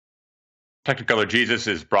Technicolor Jesus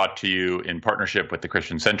is brought to you in partnership with the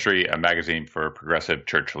Christian Century, a magazine for progressive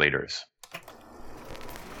church leaders.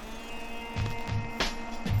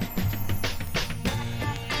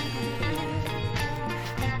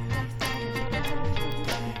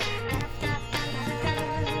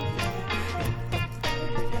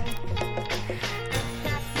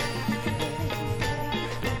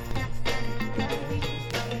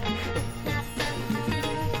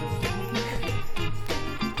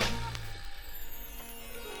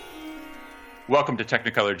 Welcome to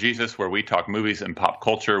Technicolor Jesus, where we talk movies and pop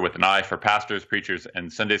culture with an eye for pastors, preachers,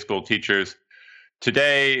 and Sunday school teachers.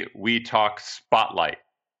 Today, we talk Spotlight.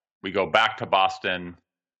 We go back to Boston,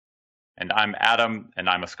 and I'm Adam, and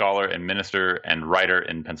I'm a scholar and minister and writer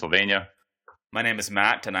in Pennsylvania. My name is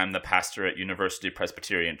Matt, and I'm the pastor at University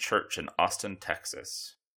Presbyterian Church in Austin,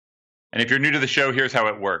 Texas. And if you're new to the show, here's how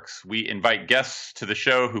it works. We invite guests to the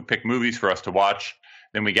show who pick movies for us to watch.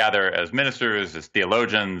 Then we gather as ministers, as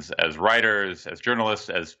theologians, as writers, as journalists,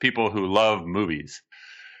 as people who love movies.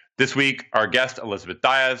 This week, our guest, Elizabeth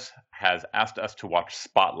Diaz, has asked us to watch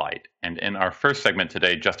Spotlight. And in our first segment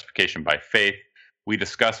today, Justification by Faith, we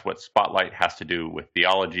discuss what Spotlight has to do with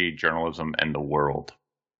theology, journalism, and the world.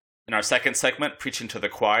 In our second segment, Preaching to the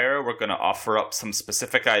Choir, we're going to offer up some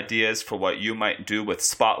specific ideas for what you might do with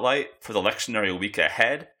Spotlight for the lectionary week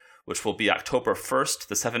ahead, which will be October 1st,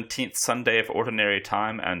 the 17th Sunday of Ordinary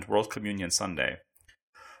Time, and World Communion Sunday.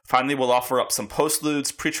 Finally, we'll offer up some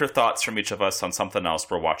postludes, preacher thoughts from each of us on something else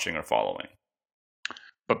we're watching or following.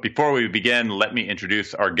 But before we begin, let me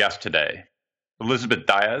introduce our guest today. Elizabeth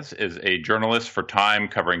Diaz is a journalist for Time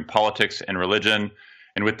covering politics and religion,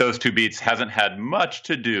 and with those two beats hasn't had much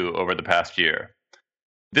to do over the past year.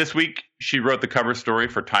 This week, she wrote the cover story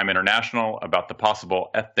for Time International about the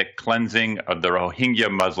possible ethnic cleansing of the Rohingya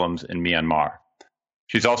Muslims in Myanmar.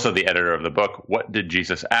 She's also the editor of the book, What Did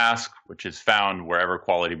Jesus Ask?, which is found wherever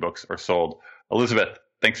quality books are sold. Elizabeth,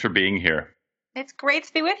 thanks for being here. It's great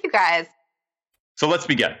to be with you guys. So let's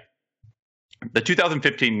begin. The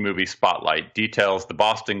 2015 movie Spotlight details the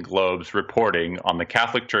Boston Globe's reporting on the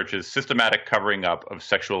Catholic Church's systematic covering up of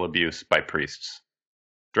sexual abuse by priests.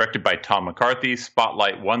 Directed by Tom McCarthy,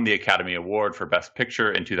 Spotlight won the Academy Award for Best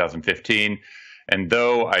Picture in 2015, and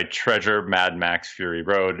though I treasure Mad Max Fury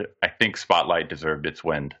Road, I think Spotlight deserved its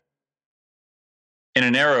win. In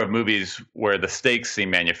an era of movies where the stakes seem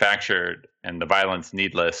manufactured and the violence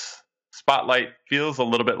needless, Spotlight feels a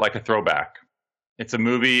little bit like a throwback. It's a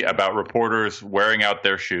movie about reporters wearing out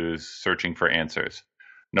their shoes, searching for answers.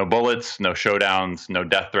 No bullets, no showdowns, no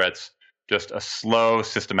death threats, just a slow,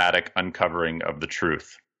 systematic uncovering of the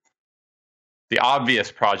truth. The obvious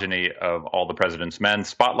progeny of All the President's Men,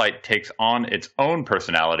 Spotlight takes on its own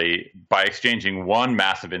personality by exchanging one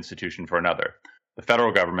massive institution for another, the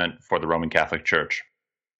federal government for the Roman Catholic Church.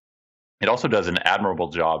 It also does an admirable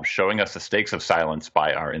job showing us the stakes of silence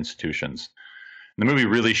by our institutions. The movie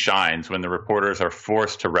really shines when the reporters are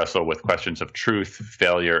forced to wrestle with questions of truth,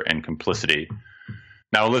 failure, and complicity.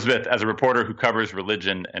 Now, Elizabeth, as a reporter who covers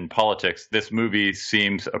religion and politics, this movie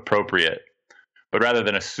seems appropriate. But rather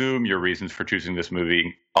than assume your reasons for choosing this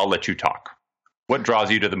movie, I'll let you talk. What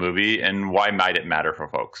draws you to the movie, and why might it matter for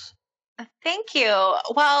folks? Thank you.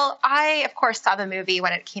 Well, I, of course, saw the movie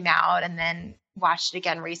when it came out and then watched it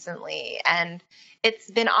again recently. And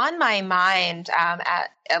it's been on my mind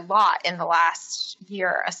a lot in the last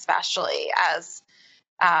year, especially as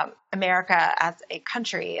America as a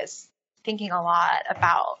country is thinking a lot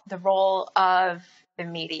about the role of the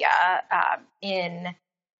media in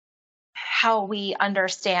how we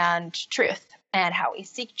understand truth and how we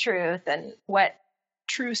seek truth and what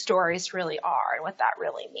true stories really are and what that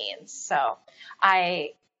really means. So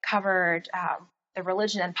I covered the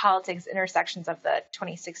religion and politics intersections of the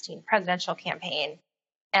 2016 presidential campaign.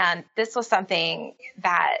 And this was something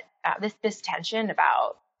that this tension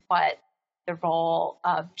about what the role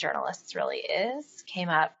of journalists really is came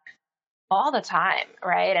up all the time,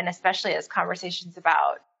 right? And especially as conversations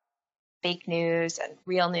about fake news and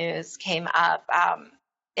real news came up,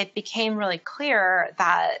 it became really clear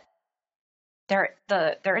that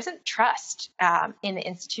there isn't trust in the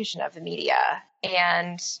institution of the media,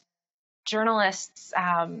 and journalists,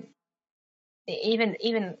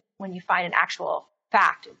 even when you find an actual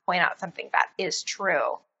fact and point out something that is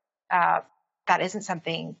true, that isn't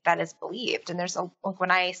something that is believed. And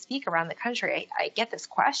when I speak around the country, I get this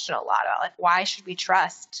question a lot about, like, why should we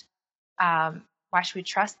trust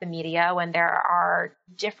the media when there are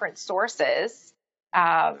different sources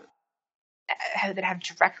that have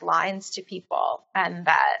direct lines to people and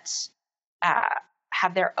that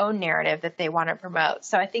have their own narrative that they want to promote.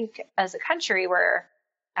 So I think as a country,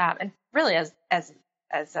 and really as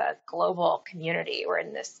a global community. We're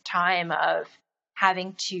in this time of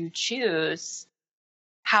having to choose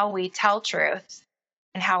how we tell truth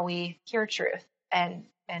and how we hear truth and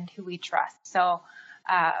who we trust. So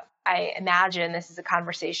I imagine this is a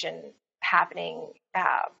conversation happening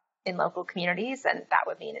in local communities, and that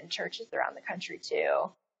would mean in churches around the country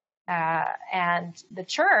too. And the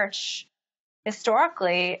church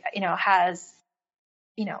historically, has,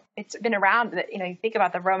 it's been around. That you think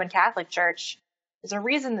about the Roman Catholic Church. There's a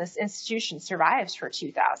reason this institution survives for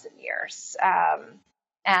 2,000 years.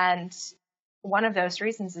 And one of those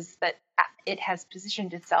reasons is that it has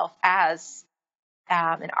positioned itself as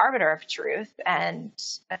an arbiter of truth and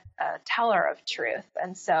a teller of truth.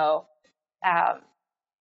 And so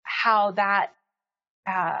how that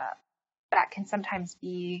can sometimes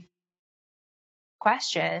be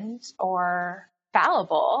questioned or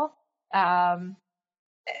fallible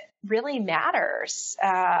really matters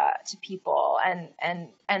to people, and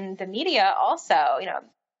the media also,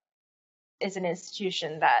 is an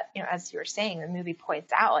institution that, as you were saying, the movie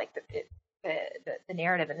points out, like the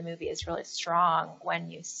narrative in the movie is really strong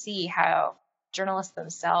when you see how journalists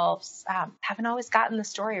themselves haven't always gotten the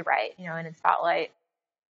story right, and in Spotlight,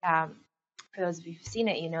 for those of you who've seen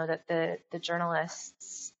it, you know that the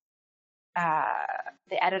journalists,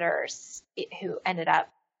 the editors who ended up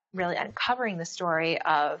really uncovering the story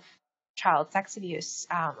of child sex abuse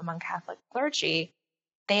among Catholic clergy,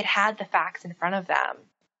 they'd had the facts in front of them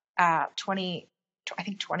 20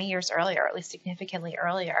 years earlier, or at least significantly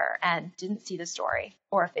earlier, and didn't see the story.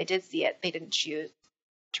 Or if they did see it, they didn't choose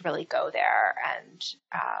to really go there and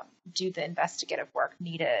do the investigative work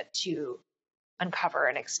needed to uncover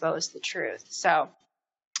and expose the truth. So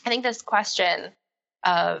I think this question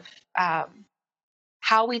of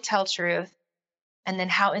how we tell truth and then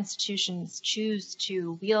how institutions choose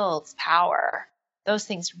to wield power, those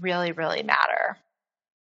things really, really matter.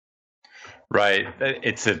 Right.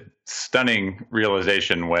 It's a stunning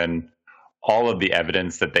realization when all of the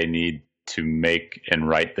evidence that they need to make and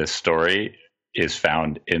write this story is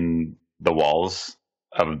found in the walls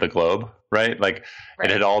of the Globe, right? Like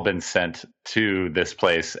It had all been sent to this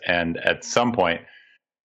place, and at some point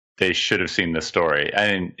they should have seen the story.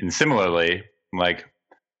 And similarly, like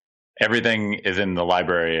everything is in the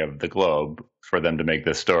library of the Globe for them to make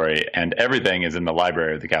this story, and everything is in the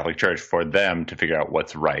library of the Catholic Church for them to figure out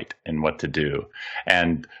what's right and what to do.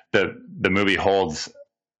 And the movie holds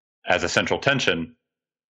as a central tension,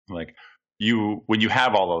 like when you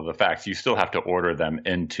have all of the facts, you still have to order them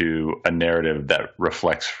into a narrative that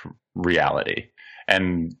reflects reality.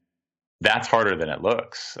 And that's harder than it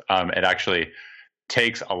looks. It actually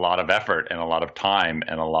takes a lot of effort and a lot of time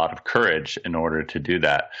and a lot of courage in order to do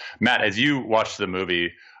that. Matt, as you watched the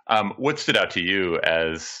movie, what stood out to you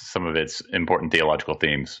as some of its important theological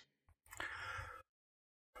themes?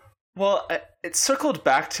 Well, it circled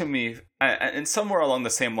back to me, and somewhere along the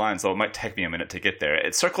same lines, though it might take me a minute to get there,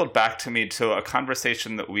 it circled back to me to a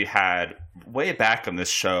conversation that we had way back on this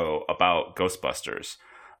show about Ghostbusters,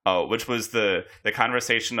 which was the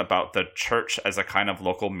conversation about the church as a kind of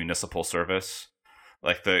local municipal service.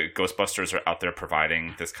 Like the Ghostbusters are out there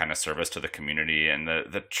providing this kind of service to the community, and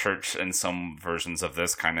the church in some versions of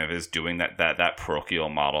this kind of is doing that parochial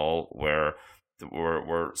model where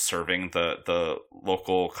we're serving the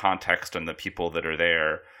local context and the people that are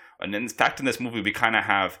there. And in fact, in this movie, we kind of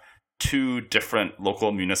have two different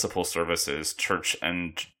local municipal services, church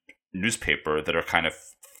and newspaper, that are kind of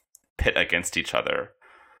pit against each other.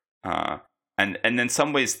 And in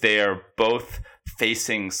some ways, they are both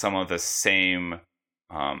facing some of the same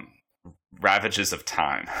ravages of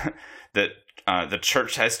time. That the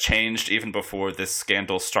church has changed even before this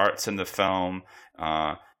scandal starts in the film,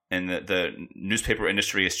 and the newspaper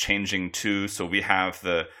industry is changing too. So we have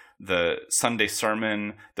the Sunday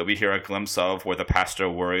sermon that we hear a glimpse of, where the pastor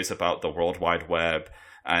worries about the World Wide Web,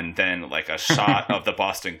 and then like a shot of the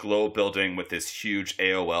Boston Globe building with this huge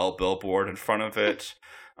AOL billboard in front of it.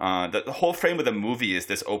 The whole frame of the movie is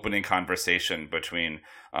this opening conversation between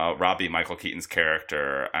Robbie, Michael Keaton's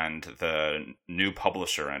character, and the new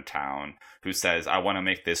publisher in town, who says, I want to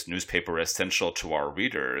make this newspaper essential to our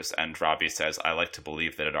readers. And Robbie says, I like to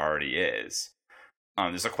believe that it already is.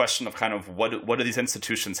 There's a question of kind of what do these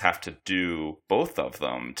institutions have to do, both of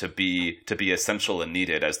them, to be essential and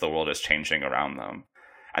needed as the world is changing around them.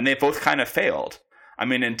 And they both kind of failed. I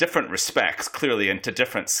mean, in different respects, clearly, and to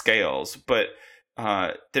different scales, but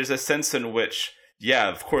there's a sense in which, yeah,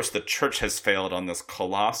 of course, the church has failed on this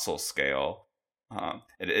colossal scale.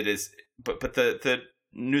 It is, but the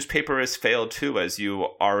newspaper has failed too, as you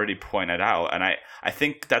already pointed out. And I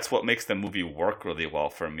think that's what makes the movie work really well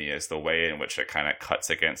for me, is the way in which it kind of cuts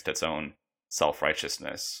against its own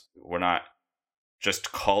self-righteousness. We're not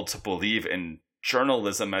just called to believe in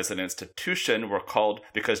journalism as an institution. We're called,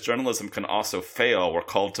 because journalism can also fail, we're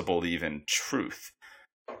called to believe in truth.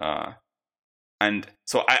 And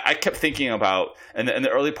so I kept thinking about, in the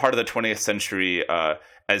early part of the 20th century,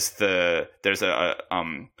 there's a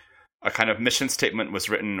kind of mission statement was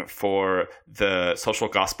written for the social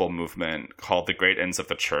gospel movement called The Great Ends of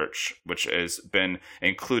the Church, which has been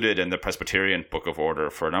included in the Presbyterian Book of Order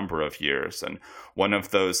for a number of years. And one of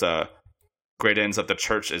those great ends of the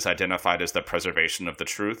church is identified as the preservation of the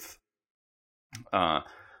truth.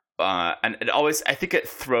 And it always, I think it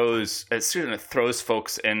throws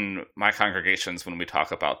folks in my congregations when we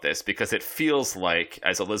talk about this, because it feels like,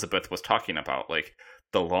 as Elizabeth was talking about, like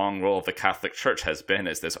the long role of the Catholic Church has been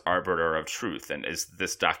as this arbiter of truth, and is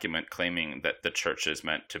this document claiming that the church is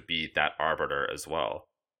meant to be that arbiter as well.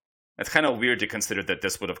 It's kind of weird to consider that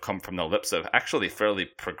this would have come from the lips of actually fairly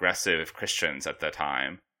progressive Christians at the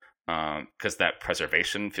time. Because that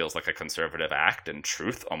preservation feels like a conservative act, and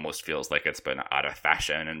truth almost feels like it's been out of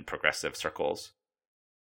fashion in progressive circles.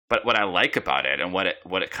 But what I like about it, and what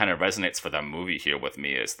it kind of resonates for the movie here with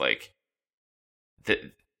me, is like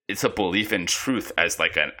it's a belief in truth as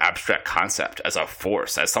like an abstract concept, as a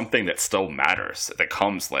force, as something that still matters, that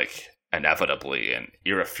comes like inevitably and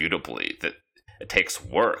irrefutably. That it takes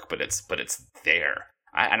work, but it's there.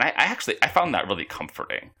 I found that really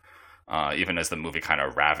comforting. Even as the movie kind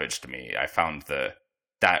of ravaged me, I found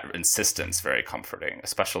that insistence very comforting,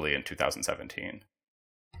 especially in 2017.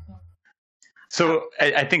 So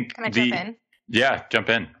I think Can I jump in? Yeah, jump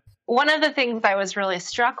in. One of the things I was really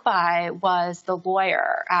struck by was the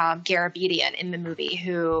lawyer, Garabedian, in the movie,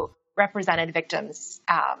 who represented victims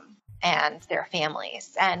and their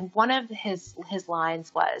families. And one of his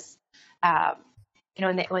lines was,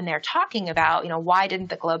 when they're talking about, why didn't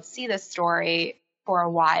the Globe see this story for a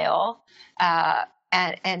while,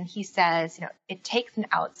 and he says, it takes an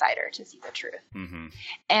outsider to see the truth. Mm-hmm.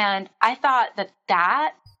 And I thought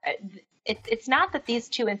that it's not that these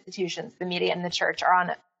two institutions, the media and the church, are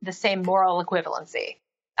on the same moral equivalency.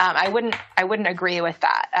 I wouldn't agree with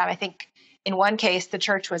that. I think in one case, the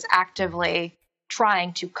church was actively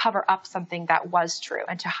trying to cover up something that was true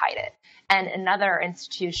and to hide it, and another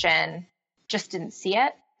institution just didn't see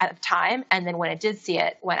it at the time, and then when it did see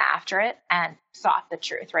it, went after it and sought the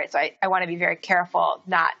truth, right? So I want to be very careful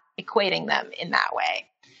not equating them in that way.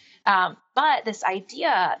 But this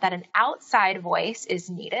idea that an outside voice is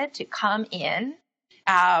needed to come in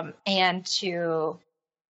and to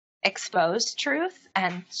expose truth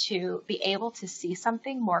and to be able to see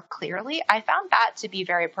something more clearly, I found that to be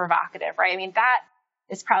very provocative, right? I mean, that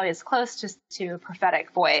is probably as close to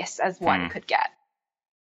prophetic voice as one could get.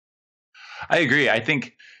 I agree. I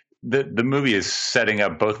think the movie is setting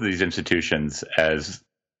up both of these institutions as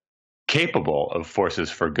capable of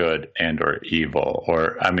forces for good and or evil,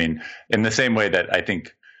 or, I mean, in the same way that I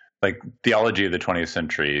think, like, theology of the 20th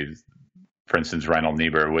century, for instance, Reinhold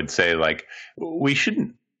Niebuhr would say, like, we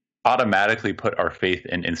shouldn't automatically put our faith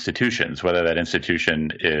in institutions, whether that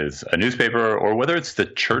institution is a newspaper or whether it's the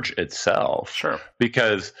church itself. Sure.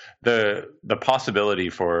 Because the possibility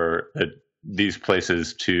for these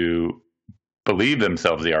places to believe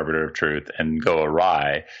themselves the arbiter of truth and go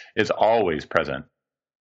awry is always present.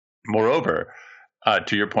 Moreover,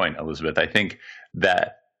 to your point, Elizabeth, I think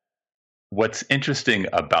that what's interesting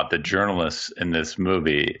about the journalists in this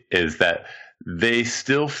movie is that they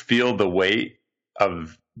still feel the weight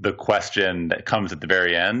of the question that comes at the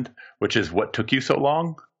very end, which is, what took you so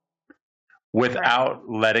long? Without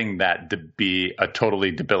letting that be a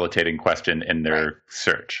totally debilitating question in their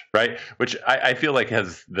search, right? Which I feel like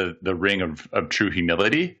has the ring of true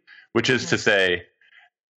humility, which is to say,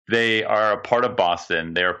 they are a part of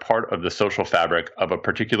Boston. They are part of the social fabric of a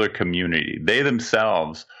particular community. They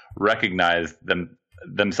themselves recognize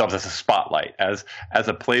themselves as a spotlight, as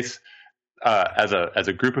a place, as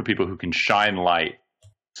a group of people who can shine light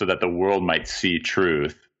so that the world might see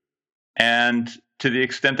truth. And to the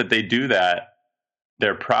extent that they do that,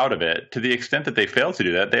 they're proud of it. To the extent that they fail to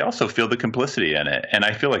do that, they also feel the complicity in it. And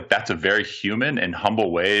I feel like that's a very human and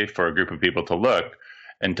humble way for a group of people to look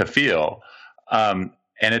and to feel. And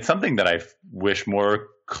it's something that I wish more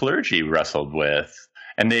clergy wrestled with.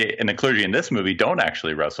 And the clergy in this movie don't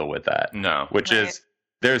actually wrestle with that. No. Which is,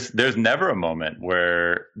 there's never a moment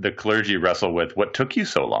where the clergy wrestle with what took you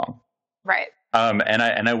so long. Right.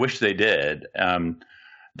 And I wish they did.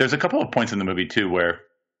 There's a couple of points in the movie too where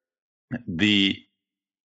the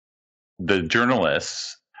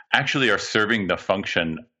journalists actually are serving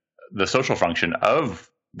the social function of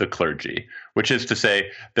the clergy, which is to say,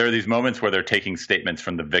 there are these moments where they're taking statements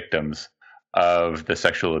from the victims of the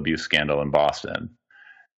sexual abuse scandal in Boston.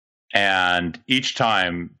 And each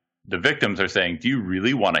time the victims are saying, do you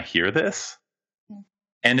really want to hear this?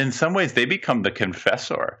 And in some ways, they become the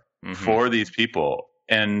confessor for these people.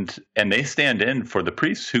 And they stand in for the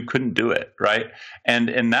priests who couldn't do it, right? And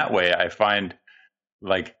in that way, I find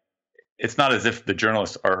like it's not as if the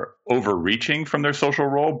journalists are overreaching from their social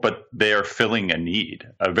role, but they are filling a need,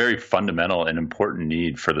 a very fundamental and important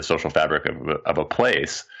need for the social fabric of a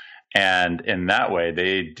place. And in that way,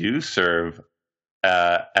 they do serve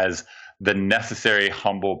as the necessary,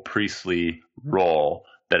 humble, priestly role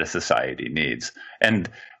that a society needs. And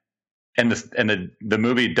the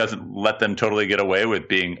movie doesn't let them totally get away with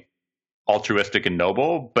being altruistic and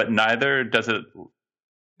noble, but neither does it,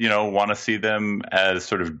 want to see them as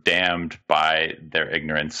sort of damned by their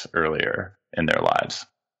ignorance earlier in their lives.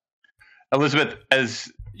 Elizabeth,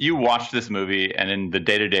 as you watch this movie and in the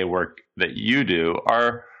day-to-day work that you do,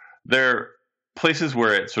 are there places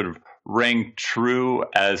where it sort of rang true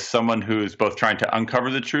as someone who's both trying to uncover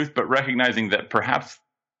the truth, but recognizing that perhaps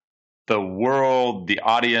the world, the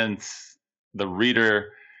audience, the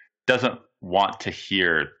reader doesn't want to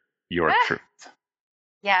hear your truth?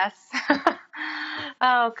 Yes.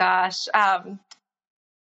 Oh, gosh.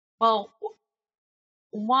 Well,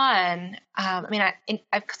 one,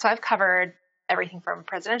 I've covered everything from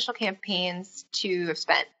presidential campaigns to I've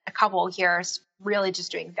spent a couple of years really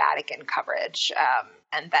just doing Vatican coverage,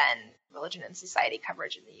 and then religion and society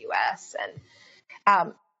coverage in the U.S.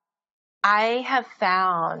 And I have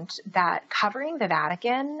found that covering the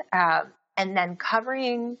Vatican and then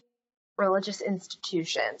covering religious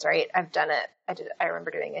institutions, right? I've done it. I remember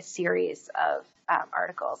doing a series of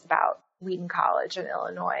articles about Wheaton College in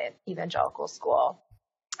Illinois, an evangelical school,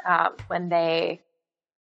 when they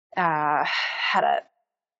had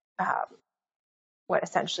what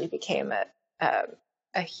essentially became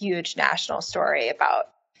a huge national story about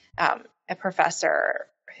a professor,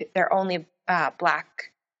 their only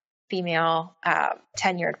Black female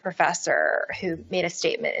tenured professor, who made a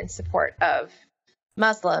statement in support of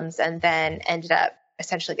Muslims and then ended up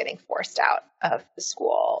essentially getting forced out of the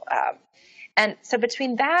school. And so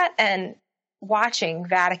between that and watching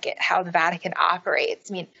how the Vatican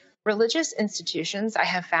operates, religious institutions I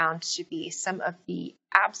have found to be some of the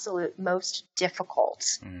absolute most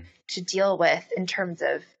difficult to deal with in terms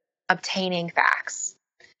of obtaining facts,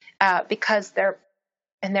 because there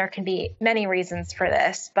can be many reasons for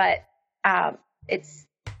this, but it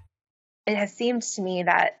has seemed to me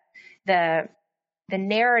that the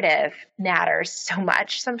narrative matters so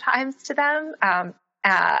much sometimes to them,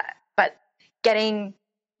 but getting,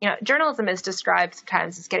 journalism is described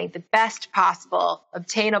sometimes as getting the best possible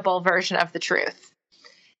obtainable version of the truth.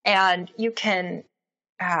 And you can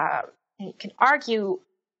argue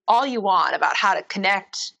all you want about how to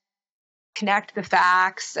connect the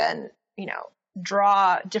facts and,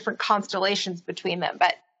 draw different constellations between them,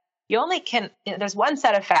 but you only can, there's one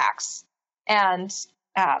set of facts. And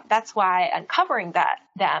that's why uncovering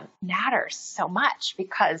them matters so much,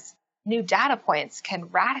 because new data points can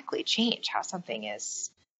radically change how something is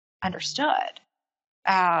understood.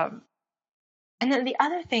 And then the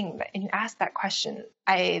other thing, and you asked that question,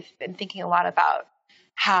 I've been thinking a lot about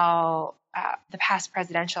how the past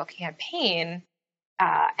presidential campaign,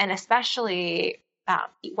 and especially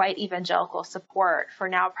white evangelical support for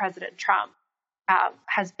now President Trump,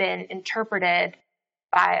 has been interpreted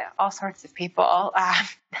by all sorts of people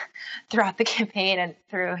throughout the campaign and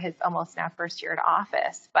through his almost now first year in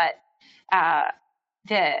office. But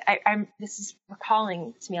this is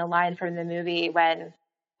recalling to me a line from the movie when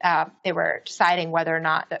they were deciding whether or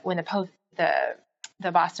not, when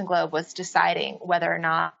the Boston Globe was deciding whether or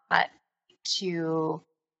not to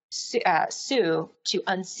sue to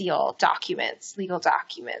unseal legal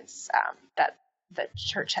documents that the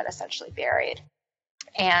church had essentially buried.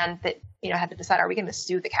 And that, had to decide, are we going to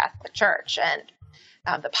sue the Catholic Church?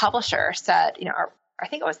 And the publisher said, or I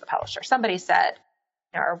think it was the publisher, somebody said,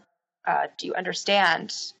 do you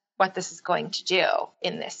understand what this is going to do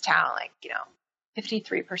in this town?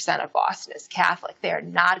 53% of Boston is Catholic. They're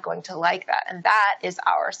not going to like that. And that is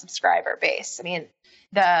our subscriber base.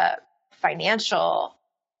 The financial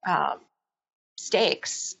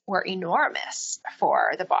stakes were enormous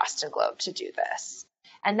for the Boston Globe to do this.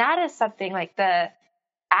 And that is something like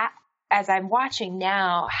as I'm watching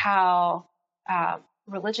now how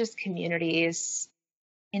religious communities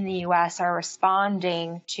in the U.S. are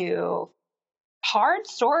responding to hard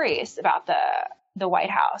stories about the White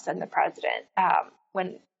House and the president,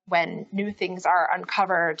 when new things are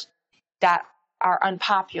uncovered that are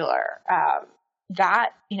unpopular,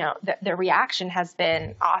 the reaction has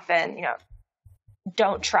been often,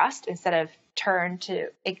 don't trust instead of turn to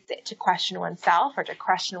question oneself or to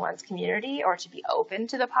question one's community or to be open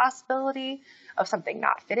to the possibility of something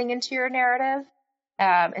not fitting into your narrative.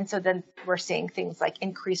 And so then we're seeing things like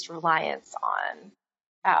increased reliance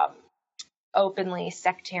on openly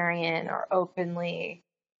sectarian or openly,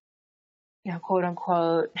 quote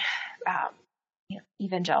unquote,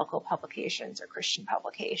 evangelical publications or Christian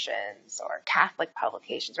publications or Catholic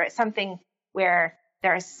publications, right? Something where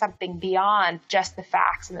there's something beyond just the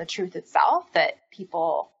facts and the truth itself that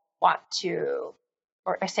people want to,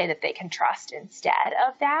 or say that they can trust instead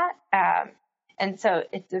of that. And so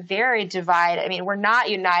it's a very divided. I mean, we're not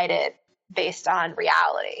united based on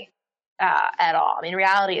reality at all. I mean,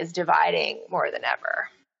 reality is dividing more than ever.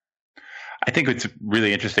 I think what's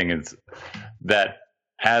really interesting is that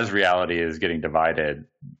as reality is getting divided,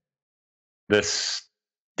 the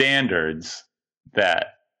standards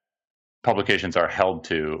that publications are held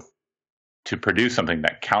to produce something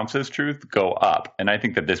that counts as truth go up. And I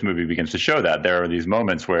think that this movie begins to show that. There are these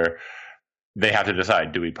moments where they have to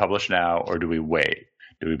decide, do we publish now or do we wait?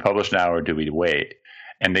 Do we publish now or do we wait?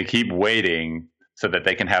 And they keep waiting so that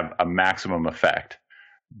they can have a maximum effect.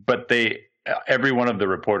 But every one of the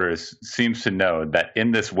reporters seems to know that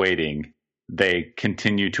in this waiting, they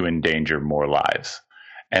continue to endanger more lives.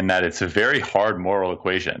 And that it's a very hard moral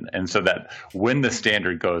equation. And so that when the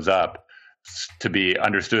standard goes up to be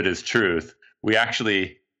understood as truth, we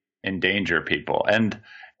actually endanger people. And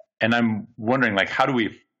I'm wondering, like, how do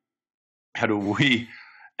we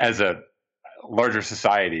as a larger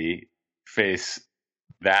society face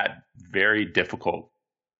that very difficult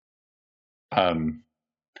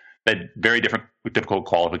difficult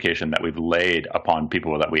qualification that we've laid upon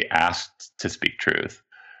people that we asked to speak truth?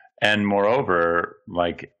 And moreover,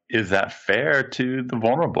 like, is that fair to the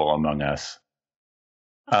vulnerable among us?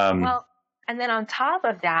 Well, and then on top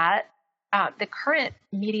of that, the current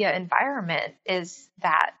media environment is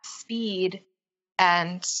that speed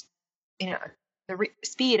and,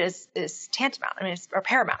 speed is tantamount. I mean, or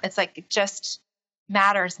paramount. It's like, it just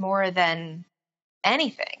matters more than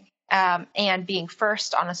anything. And being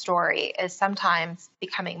first on a story is sometimes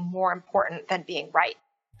becoming more important than being right.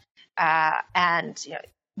 And,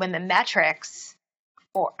 when the metrics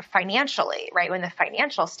or financially, right, when the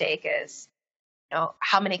financial stake is,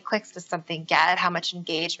 how many clicks does something get? How much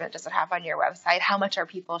engagement does it have on your website? How much are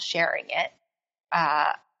people sharing it?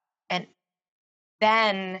 And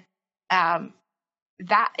then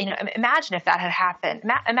that, imagine if that had happened.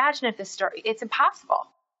 Imagine if this story, it's impossible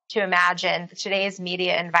to imagine today's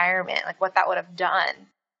media environment, like what that would have done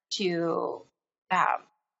to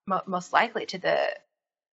most likely to the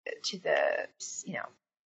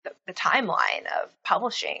timeline of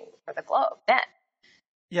publishing for the Globe then.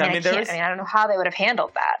 Yeah, I don't know how they would have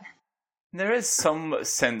handled that. There is some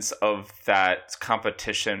sense of that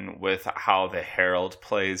competition with how the Herald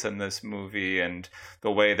plays in this movie and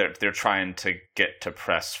the way that they're trying to get to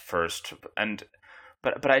press first.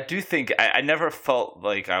 But I do think I never felt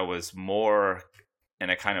like I was more in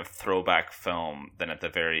a kind of throwback film than at the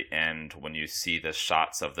very end when you see the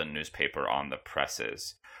shots of the newspaper on the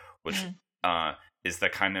presses, which is the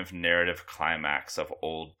kind of narrative climax of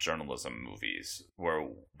old journalism movies, where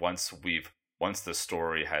once the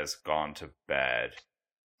story has gone to bed,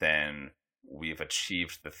 then we've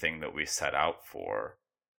achieved the thing that we set out for.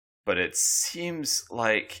 But it seems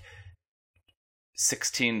like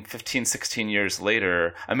 16 years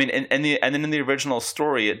later, I mean, and then in the original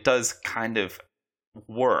story, it does kind of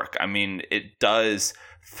work. I mean, it does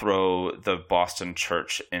throw the Boston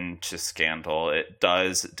church into scandal. It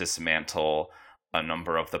does dismantle a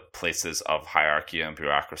number of the places of hierarchy and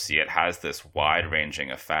bureaucracy. It has this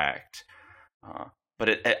wide-ranging effect. But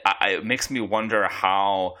it makes me wonder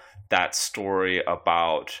how that story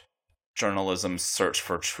about journalism's search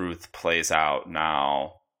for truth plays out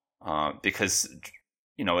now. Because,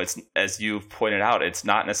 it's, as you've pointed out, it's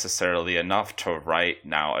not necessarily enough to write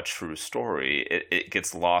now a true story. It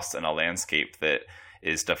gets lost in a landscape that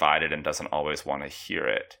is divided and doesn't always want to hear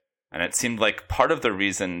it. And it seemed like part of the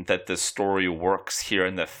reason that this story works here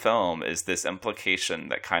in the film is this implication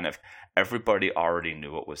that kind of everybody already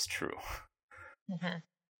knew it was true.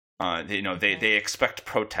 Mm-hmm. They expect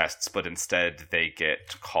protests, but instead they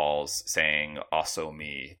get calls saying, also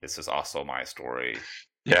me, this is also my story.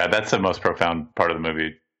 Yeah, that's the most profound part of the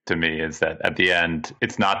movie to me, is that at the end,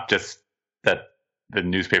 it's not just that the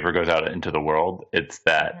newspaper goes out into the world, it's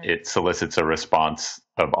that it solicits a response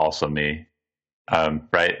of also me.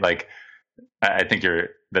 Right? Like, I think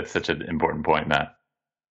that's such an important point, Matt.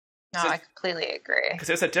 No, I completely agree. Because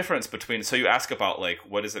there's a difference between, so you ask about, like,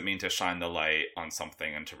 what does it mean to shine the light on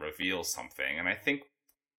something and to reveal something? And I think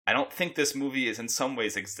I don't think this movie is in some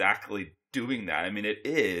ways exactly doing that. I mean, it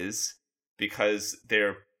is, because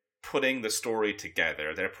they're putting the story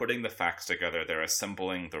together, they're putting the facts together, they're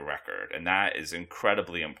assembling the record, and that is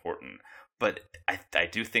incredibly important. But I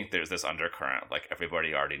do think there's this undercurrent, like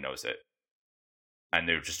everybody already knows it, and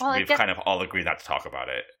we've kind of all agreed not to talk about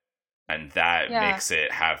it, and that makes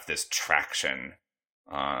it have this traction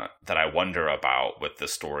that I wonder about with the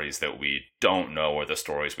stories that we don't know, or the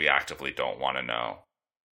stories we actively don't want to know.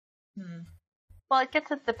 Well, it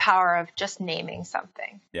gets at the power of just naming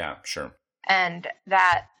something. Yeah, sure. And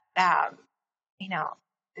that,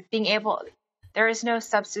 being able, there is no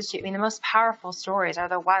substitute. I mean, the most powerful stories are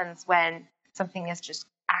the ones when something is just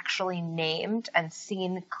actually named and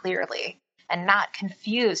seen clearly and not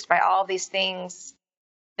confused by all these things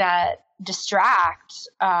that distract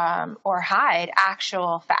or hide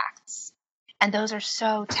actual facts. And those are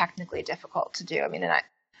so technically difficult to do. I mean, and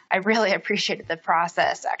I really appreciated the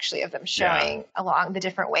process, actually, of them showing along the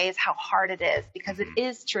different ways how hard it is, because it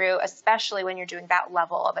is true, especially when you're doing that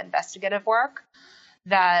level of investigative work,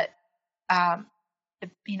 that, that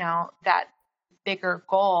bigger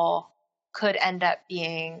goal could end up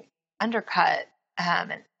being undercut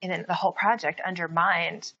and the whole project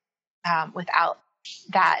undermined without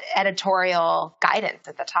that editorial guidance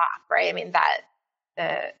at the top, right? I mean,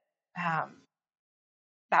 that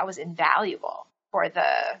was invaluable for the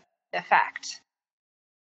effect.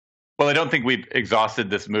 Well, I don't think we've exhausted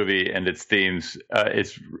this movie and its themes.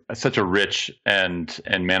 It's such a rich and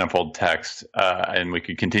manifold text, and we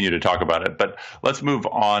could continue to talk about it. But let's move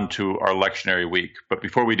on to our lectionary week. But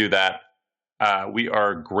before we do that, we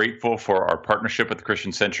are grateful for our partnership with the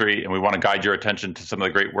Christian Century, and we want to guide your attention to some of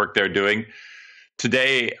the great work they're doing.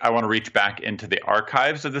 Today, I want to reach back into the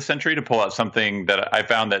archives of the Century to pull out something that I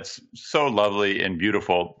found that's so lovely and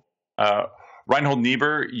beautiful. Reinhold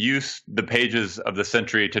Niebuhr used the pages of the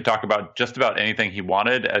Century to talk about just about anything he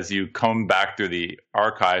wanted. As you comb back through the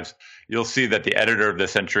archives, you'll see that the editor of the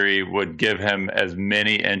Century would give him as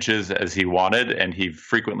many inches as he wanted, and he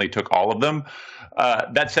frequently took all of them.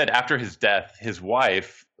 That said, after his death, his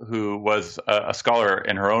wife, who was a scholar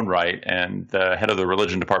in her own right and the head of the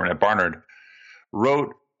religion department at Barnard,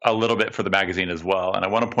 wrote a little bit for the magazine as well. And I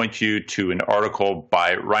want to point you to an article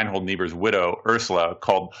by Reinhold Niebuhr's widow, Ursula,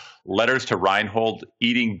 called Letters to Reinhold,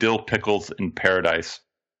 Eating Dill Pickles in Paradise.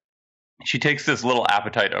 She takes this little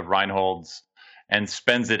appetite of Reinhold's and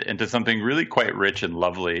spends it into something really quite rich and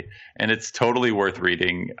lovely. And it's totally worth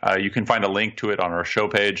reading. You can find a link to it on our show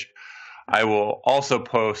page. I will also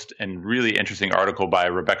post a really interesting article by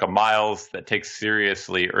Rebecca Miles that takes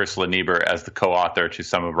seriously Ursula Niebuhr as the co-author to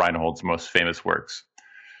some of Reinhold's most famous works.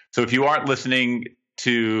 So if you aren't listening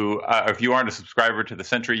to, or if you aren't a subscriber to the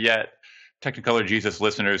Century yet, Technicolor Jesus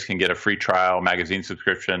listeners can get a free trial magazine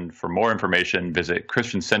subscription. For more information, visit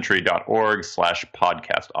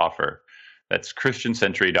christiancentury.org/podcast offer. That's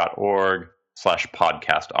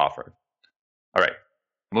christiancentury.org/podcast offer. All right,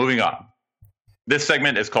 moving on. This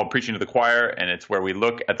segment is called Preaching to the Choir, and it's where we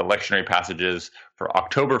look at the lectionary passages for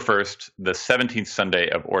October 1st, the 17th Sunday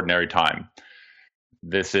of Ordinary Time.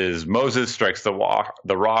 This is Moses strikes the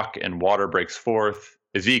rock and water breaks forth.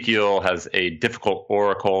 Ezekiel has a difficult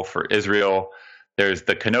oracle for Israel. There's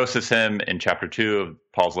the kenosis hymn in chapter 2 of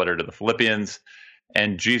Paul's letter to the Philippians.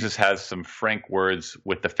 And Jesus has some frank words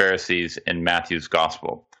with the Pharisees in Matthew's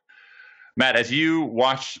gospel. Matt, as you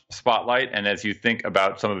watch Spotlight and as you think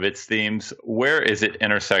about some of its themes, where is it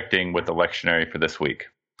intersecting with the lectionary for this week?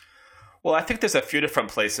 Well, I think there's a few different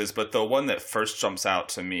places, but the one that first jumps out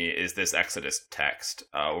to me is this Exodus text.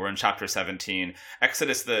 We're in chapter 17.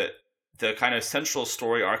 Exodus, the kind of central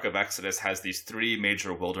story arc of Exodus, has these three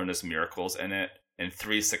major wilderness miracles in it in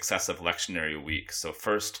three successive lectionary weeks. So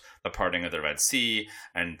first, the parting of the Red Sea,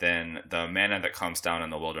 and then the manna that comes down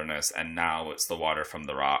in the wilderness, and now it's the water from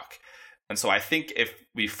the rock. And so I think if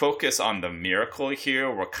we focus on the miracle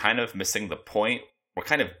here, we're kind of missing the point. We're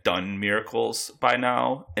kind of done miracles by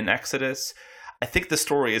now in Exodus. I think the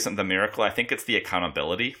story isn't the miracle. I think it's the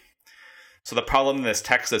accountability. So the problem in this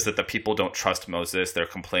text is that the people don't trust Moses. They're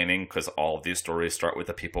complaining because all of these stories start with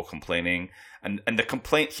the people complaining. And the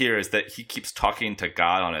complaint here is that he keeps talking to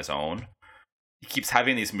God on his own. He keeps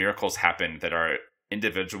having these miracles happen that are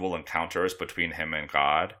individual encounters between him and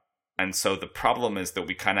God. And so the problem is that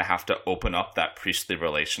we kind of have to open up that priestly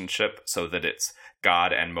relationship so that it's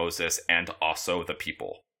God and Moses and also the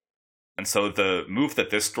people. And so the move that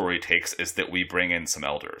this story takes is that we bring in some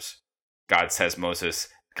elders. God says to Moses,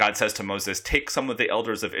 take some of the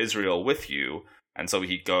elders of Israel with you. And so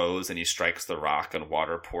he goes and he strikes the rock and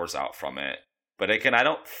water pours out from it. But again, I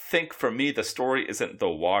don't think for me the story isn't the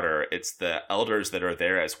water. It's the elders that are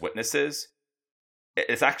there as witnesses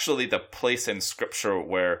it's actually the place in Scripture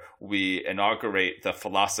where we inaugurate the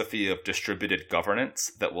philosophy of distributed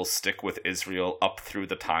governance that will stick with Israel up through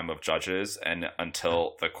the time of Judges and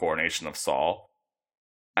until the coronation of Saul.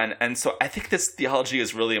 And so I think this theology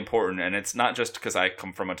is really important, and it's not just because I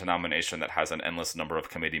come from a denomination that has an endless number of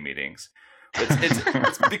committee meetings.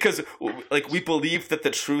 It's because like we believe that the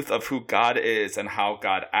truth of who God is and how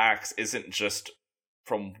God acts isn't just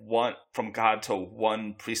from God to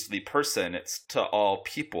one priestly person. It's to all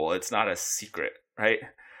people. It's not a secret, right?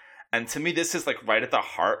 And to me, this is like right at the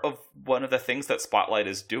heart of one of the things that Spotlight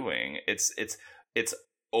is doing. It's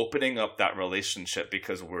opening up that relationship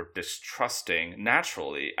because we're distrusting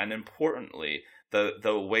naturally and importantly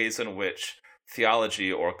the ways in which theology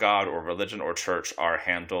or God or religion or church are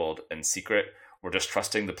handled in secret. We're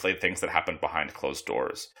distrusting the things that happen behind closed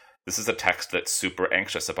doors. This is a text that's super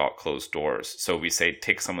anxious about closed doors. So we say,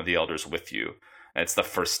 take some of the elders with you. And it's the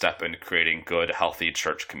first step in creating good, healthy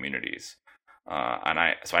church communities. And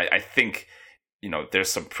I think, there's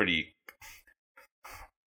some pretty,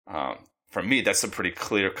 for me, that's some pretty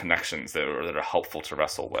clear connections that are helpful to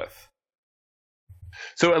wrestle with.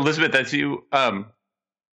 So Elizabeth, as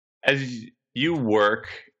you work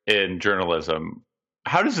in journalism,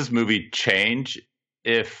 how does this movie change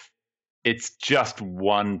if it's just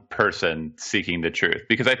one person seeking the truth?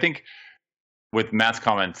 Because I think with Matt's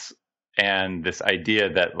comments and this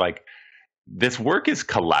idea that like this work is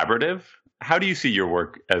collaborative, how do you see your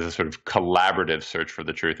work as a sort of collaborative search for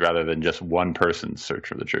the truth rather than just one person's search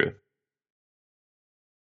for the truth?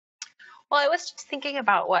 Well, I was just thinking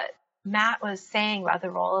about what Matt was saying about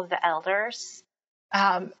the role of the elders.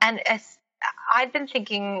 And as I'd been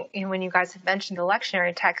thinking, when you guys have mentioned the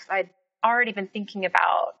lectionary text, I'd already been thinking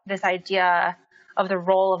about this idea of the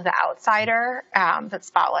role of the outsider that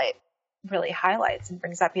Spotlight really highlights and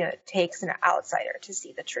brings up. It takes an outsider to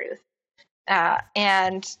see the truth.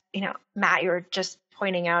 And, Matt, you were just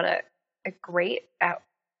pointing out a great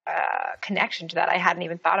connection to that I hadn't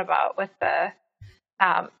even thought about with the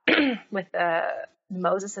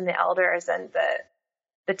Moses and the elders and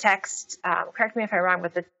the text. Correct me if I'm wrong,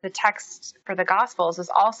 but the text for the Gospels is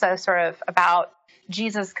also sort of about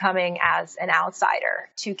Jesus coming as an outsider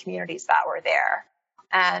to communities that were there,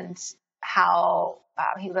 and how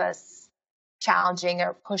he was challenging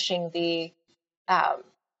or pushing the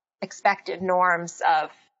expected norms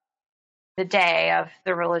of the day of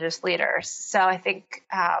the religious leaders. So I think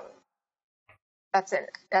that's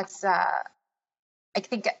it. I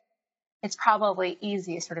think it's probably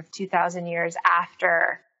easy, sort of 2,000 years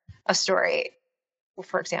after a story,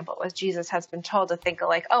 for example, was Jesus has been told, to think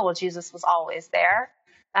like, oh, well, Jesus was always there.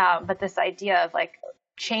 But this idea of like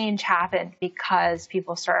change happened because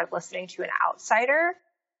people started listening to an outsider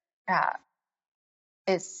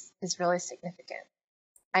is really significant.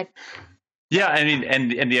 Yeah, I mean,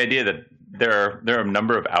 and the idea that there are a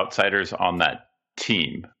number of outsiders on that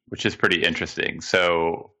team, which is pretty interesting.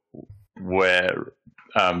 So where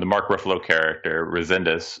the Mark Ruffalo character,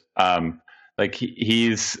 Resendez,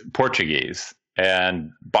 he's Portuguese,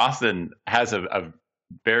 and Boston has a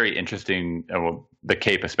very interesting, the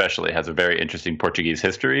Cape especially has a very interesting Portuguese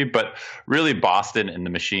history, but really Boston and the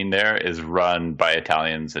machine there is run by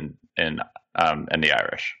Italians and the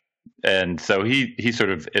Irish. And so he sort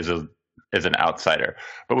of is an outsider.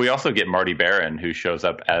 But we also get Marty Baron, who shows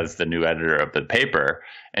up as the new editor of the paper,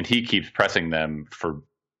 and he keeps pressing them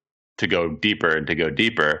to go deeper and to go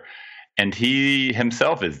deeper. And he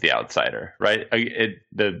himself is the outsider, right?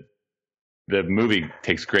 The movie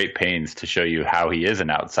takes great pains to show you how he is an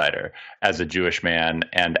outsider as a Jewish man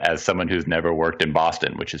and as someone who's never worked in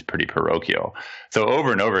Boston, which is pretty parochial. So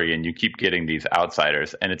over and over again, you keep getting these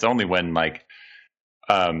outsiders. And it's only when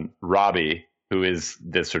Robbie, who is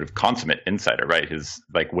this sort of consummate insider, right? Who's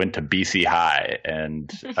went to BC High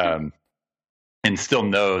and and still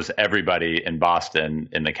knows everybody in Boston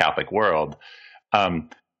in the Catholic world.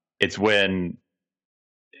 It's when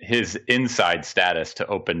his inside status to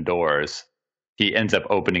open doors, he ends up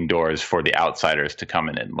opening doors for the outsiders to come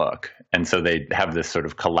in and look. And so they have this sort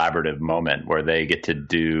of collaborative moment where they get to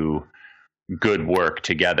do good work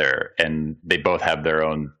together, and they both have their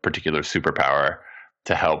own particular superpower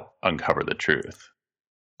to help uncover the truth.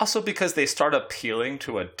 Also because they start appealing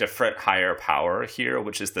to a different higher power here,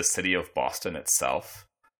 which is the city of Boston itself.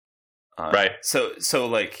 Right. So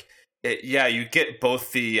you get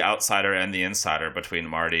both the outsider and the insider between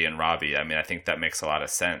Marty and Robbie. I mean, I think that makes a lot of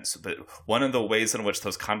sense. But one of the ways in which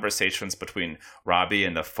those conversations between Robbie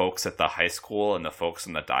and the folks at the high school and the folks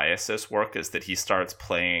in the diocese work is that he starts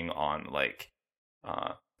playing on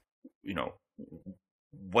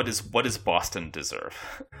what does Boston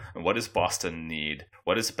deserve? What does Boston need?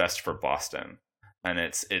 What is best for Boston? And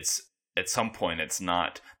it's at some point, it's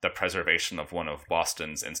not the preservation of one of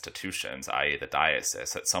Boston's institutions, i.e. the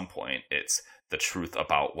diocese. At some point, it's the truth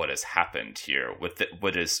about what has happened here,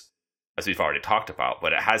 what is, as we've already talked about,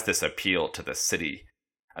 but it has this appeal to the city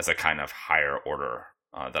as a kind of higher order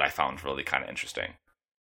that I found really kind of interesting.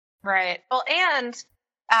 Right. Well, and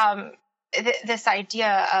this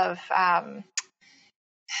idea of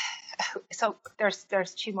so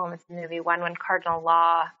there's two moments in the movie. One when Cardinal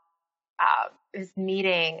Law is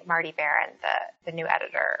meeting Marty Baron, the new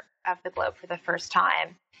editor of the Globe, for the first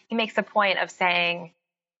time. He makes a point of saying,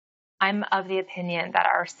 "I'm of the opinion that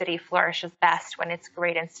our city flourishes best when its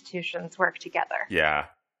great institutions work together." Yeah.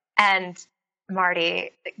 And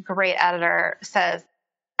Marty, great editor, says,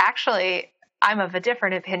 "Actually, I'm of a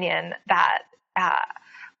different opinion that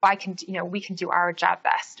we can do our job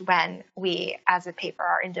best when we, as a paper,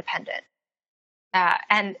 are independent."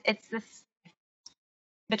 And it's this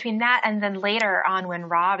between that and then later on when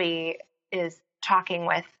Robbie is talking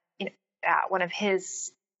with one of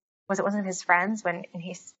his friends when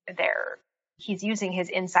he's there. He's using his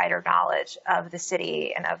insider knowledge of the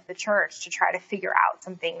city and of the church to try to figure out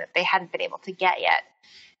something that they hadn't been able to get yet.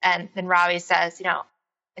 And then Robbie says,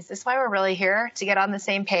 "Is this why we're really here, to get on the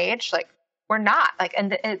same page? Like, we're not." Like,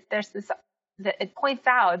 and there's this, it points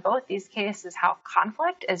out in both these cases how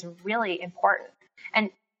conflict is really important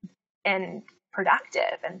and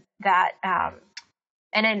productive, and that,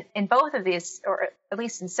 and in both of these, or at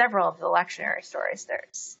least in several of the lectionary stories,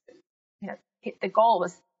 there's, the goal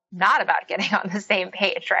was not about getting on the same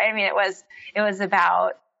page, right? I mean, it was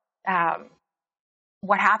about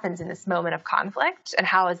what happens in this moment of conflict and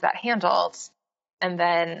how is that handled, and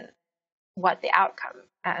then what the outcome,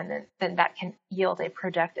 and then that can yield a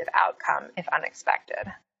productive outcome if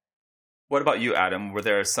unexpected. What about you, Adam? Were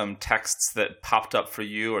there some texts that popped up for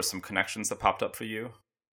you, or some connections that popped up for you?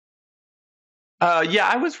 Yeah,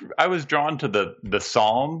 I was drawn to the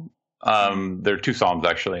Psalm. There are two Psalms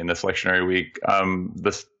actually in this lectionary week.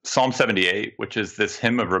 The Psalm 78, which is this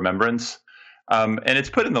hymn of remembrance, and it's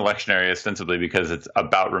put in the lectionary ostensibly because it's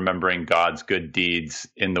about remembering God's good deeds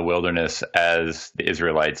in the wilderness as the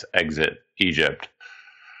Israelites exit Egypt.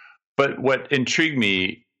 But what intrigued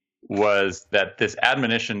me was that this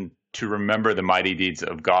admonition to remember the mighty deeds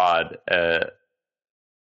of God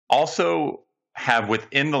also have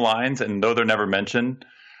within the lines, and though they're never mentioned,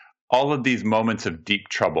 all of these moments of deep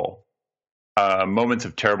trouble, moments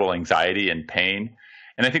of terrible anxiety and pain.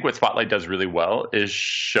 And I think what Spotlight does really well is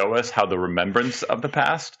show us how the remembrance of the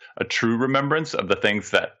past, a true remembrance of the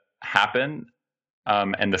things that happen,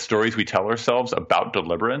 and the stories we tell ourselves about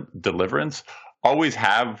deliverance, always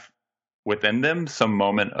have within them some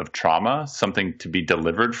moment of trauma, something to be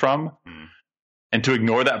delivered from. Mm. And to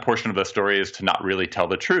ignore that portion of the story is to not really tell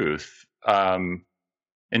the truth.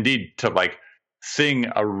 Indeed, to sing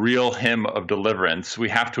a real hymn of deliverance, we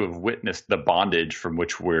have to have witnessed the bondage from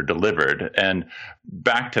which we're delivered. And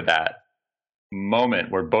back to that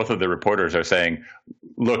moment where both of the reporters are saying,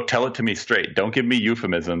 "Look, tell it to me straight. Don't give me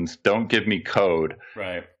euphemisms. Don't give me code.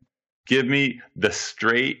 Right. Give me the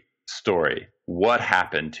straight story. What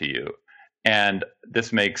happened to you?" And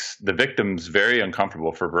this makes the victims very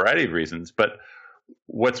uncomfortable for a variety of reasons. But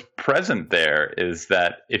what's present there is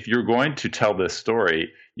that if you're going to tell this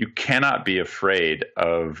story, you cannot be afraid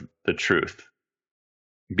of the truth.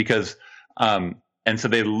 Because, and so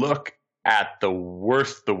they look at the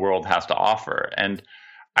worst the world has to offer. And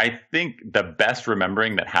I think the best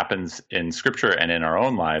remembering that happens in Scripture and in our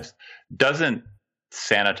own lives doesn't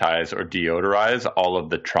sanitize or deodorize all of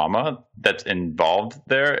the trauma that's involved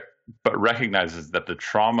there, but recognizes that the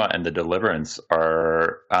trauma and the deliverance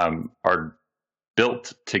are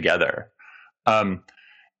built together. And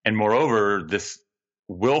moreover, this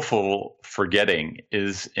willful forgetting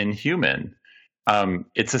is inhuman.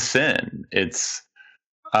 It's a sin. It's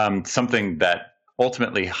something that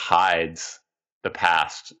ultimately hides the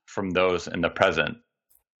past from those in the present.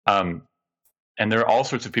 And there are all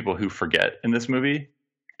sorts of people who forget in this movie.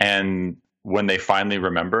 And when they finally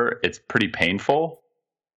remember, it's pretty painful.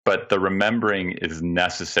 But the remembering is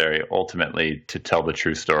necessary ultimately to tell the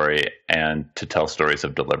true story and to tell stories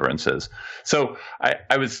of deliverances. So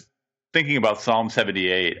I was thinking about Psalm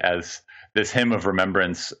 78 as this hymn of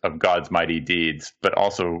remembrance of God's mighty deeds, but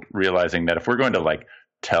also realizing that if we're going to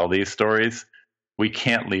tell these stories, we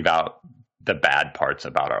can't leave out the bad parts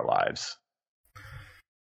about our lives.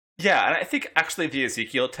 Yeah, and I think actually the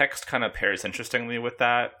Ezekiel text kind of pairs interestingly with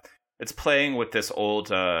that. It's playing with this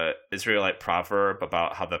old Israelite proverb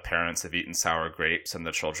about how the parents have eaten sour grapes and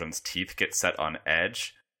the children's teeth get set on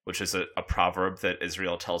edge, which is a proverb that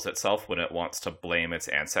Israel tells itself when it wants to blame its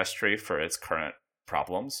ancestry for its current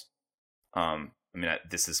problems. I mean,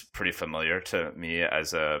 this is pretty familiar to me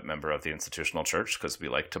as a member of the institutional church, because we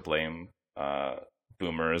like to blame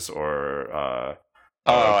boomers or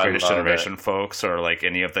Greatest Generation folks, or like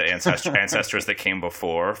any of the ancestors that came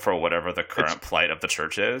before, for whatever the current plight of the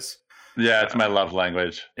church is. Yeah, it's my love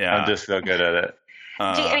language. Yeah. I'm just so good at it.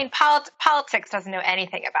 I mean, politics doesn't know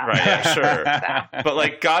anything about right, that. Yeah, sure. So. But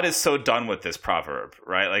like, God is so done with this proverb,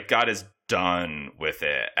 right? Like, God is done with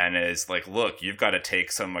it and is like, look, you've got to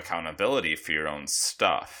take some accountability for your own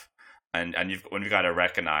stuff. And you've got to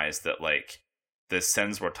recognize that, like, the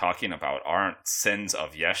sins we're talking about aren't sins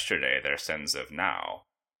of yesterday, they're sins of now.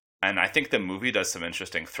 And I think the movie does some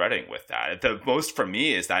interesting threading with that. The most for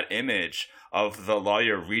me is that image of the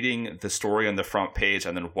lawyer reading the story on the front page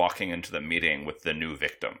and then walking into the meeting with the new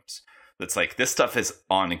victims. It's like, this stuff is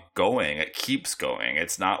ongoing. It keeps going.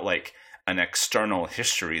 It's not like an external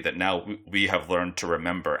history that now we have learned to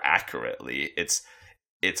remember accurately.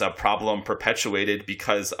 It's a problem perpetuated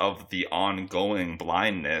because of the ongoing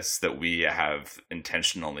blindness that we have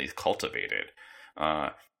intentionally cultivated.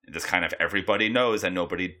 This kind of everybody knows and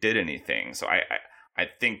nobody did anything. So I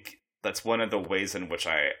think that's one of the ways in which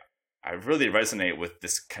I really resonate with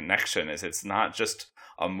this connection, is it's not just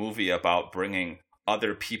a movie about bringing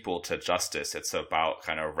other people to justice. It's about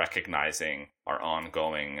kind of recognizing our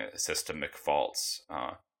ongoing systemic faults.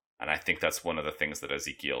 And I think that's one of the things that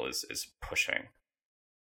Ezekiel is pushing.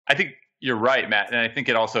 I think you're right, Matt. And I think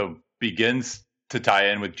it also begins to tie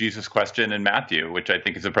in with Jesus' question in Matthew, which I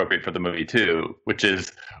think is appropriate for the movie too, which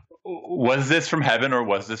is, was this from heaven or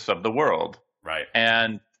was this of the world? Right.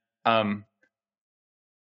 And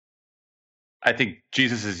I think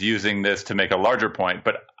Jesus is using this to make a larger point,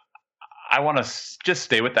 but I want to just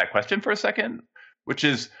stay with that question for a second, which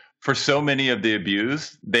is, for so many of the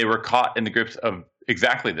abused, they were caught in the grips of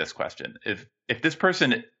exactly this question. If this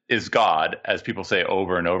person is God, as people say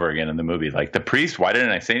over and over again in the movie, like the priest, why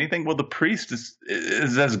didn't I say anything? Well, the priest is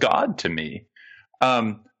as God to me.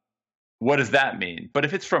 What does that mean? But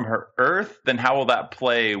if it's from her earth, then how will that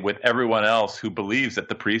play with everyone else who believes that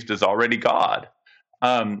the priest is already God?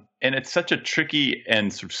 And it's such a tricky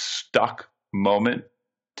and sort of stuck moment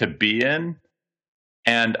to be in.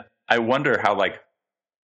 And I wonder how, like,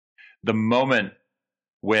 the moment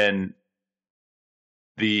when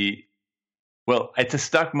it's a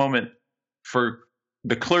stuck moment for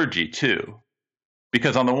the clergy too,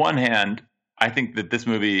 because on the one hand, I think that this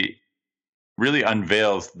movie really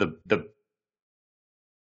unveils the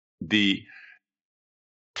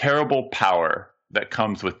terrible power that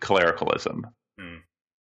comes with clericalism,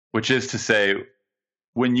 which is to say,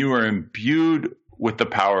 when you are imbued with the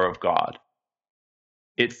power of God,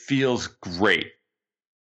 it feels great,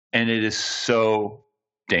 and it is so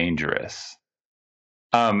dangerous.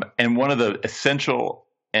 And one of the essential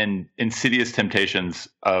and insidious temptations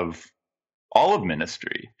of all of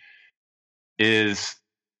ministry is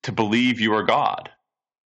to believe you are God.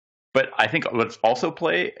 But I think what's also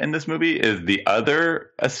play in this movie is the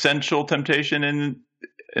other essential temptation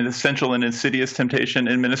an essential and insidious temptation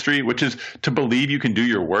in ministry, which is to believe you can do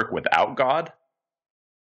your work without God.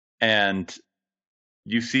 And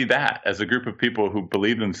you see that as a group of people who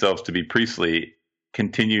believe themselves to be priestly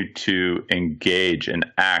continue to engage in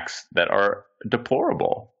acts that are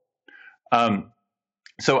deplorable.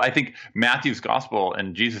 So I think Matthew's gospel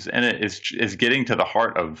and Jesus in it is getting to the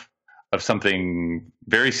heart of something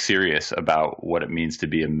very serious about what it means to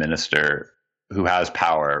be a minister who has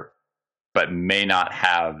power, but may not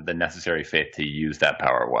have the necessary faith to use that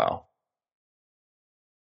power well.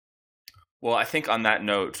 Well, I think on that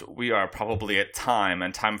note, we are probably at time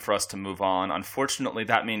for us to move on. Unfortunately,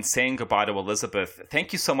 that means saying goodbye to Elizabeth.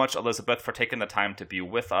 Thank you so much, Elizabeth, for taking the time to be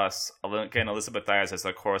with us. Again, Elizabeth Diaz is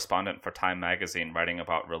a correspondent for Time Magazine, writing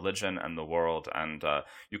about religion and the world, and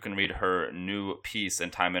you can read her new piece in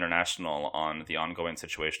Time International on the ongoing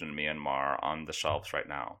situation in Myanmar on the shelves right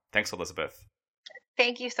now. Thanks, Elizabeth.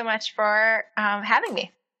 Thank you so much for having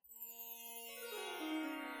me.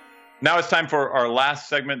 Now it's time for our last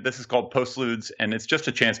segment. This is called Postludes, and it's just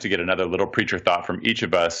a chance to get another little preacher thought from each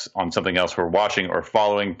of us on something else we're watching or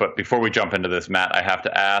following. But before we jump into this, Matt, I have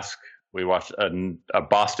to ask, we watched a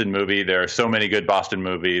Boston movie. There are so many good Boston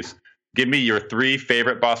movies. Give me your 3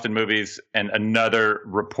 favorite Boston movies and another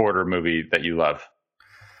reporter movie that you love.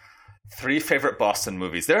 3 favorite Boston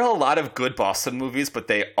movies. There are a lot of good Boston movies, but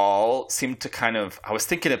they all seem to kind of, I was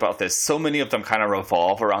thinking about this, so many of them kind of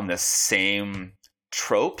revolve around the same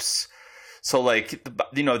tropes. So, like,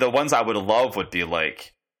 the ones I would love would be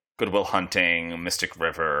like Good Will Hunting, Mystic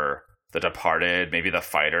River, The Departed, maybe The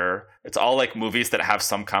Fighter. It's all like movies that have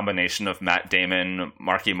some combination of Matt Damon,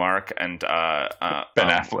 Marky Mark, and Ben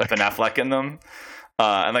Affleck in them.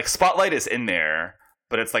 And like Spotlight is in there,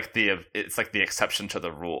 but it's like the exception to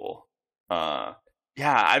the rule. Do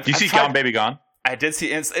you see Gone Baby Gone? I did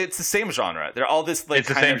see. It's the same genre. They're all this like. It's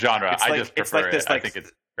the same genre. I just prefer it. I think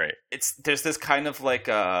it's great. There's this kind of like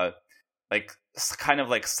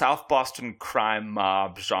South Boston crime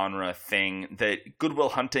mob genre thing that Good Will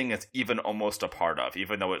Hunting is even almost a part of.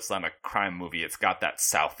 Even though it's not a crime movie, it's got that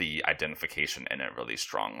Southie identification in it really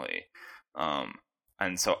strongly.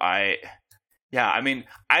 And so I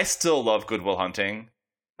still love Good Will Hunting.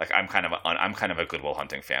 Like I'm kind of a Good Will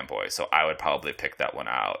Hunting fanboy, so I would probably pick that one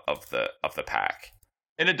out of the pack.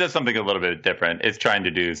 And it does something a little bit different. It's trying to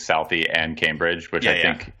do Southie and Cambridge, which I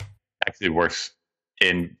think actually works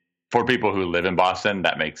for people who live in Boston.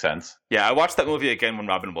 That makes sense. Yeah, I watched that movie again when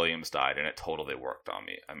Robin Williams died, and it totally worked on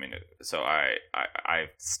me. I mean, I'm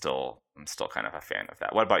still kind of a fan of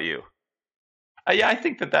that. What about you? I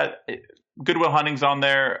think that Good Will Hunting's on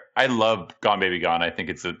there. I love Gone Baby Gone. I think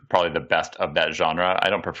it's probably the best of that genre. I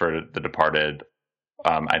don't prefer The Departed.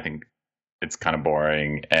 I think it's kind of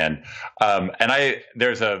boring. And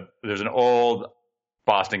there's an old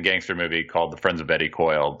Boston gangster movie called The Friends of Eddie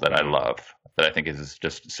Coyle that I love, that I think is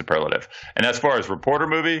just superlative. And as far as reporter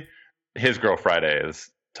movie, His Girl Friday is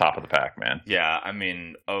top of the pack, man. Yeah, I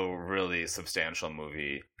mean, a really substantial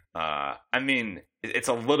movie. I mean, it's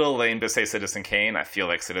a little lame to say Citizen Kane. I feel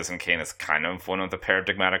like Citizen Kane is kind of one of the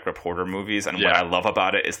paradigmatic reporter movies, and what I love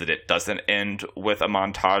about it is that it doesn't end with a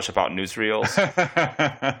montage about newsreels.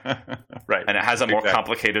 Right. And it has a more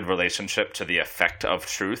complicated relationship to the effect of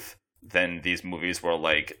truth than these movies where,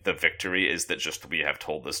 like, the victory is that just we have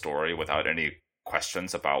told the story without any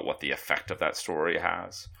questions about what the effect of that story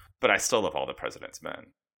has. But I still love All the President's Men,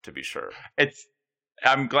 to be sure.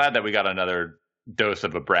 I'm glad that we got another dose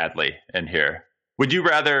of a Bradley in here. Would you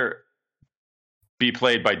rather be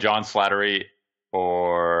played by John Slattery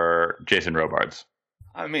or Jason Robards?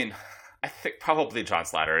 I mean, I think probably John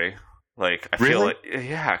Slattery. Like, I really? feel like,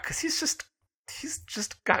 yeah, because he's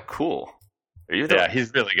just got cool. Yeah,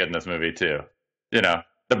 he's really good in this movie too. You know,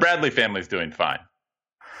 the Bradley family's doing fine.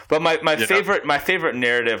 But my favorite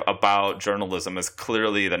narrative about journalism is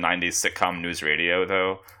clearly the 90s sitcom News Radio,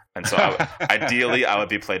 though. And so ideally, I would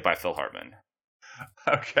be played by Phil Hartman.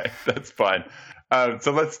 Okay, that's fine.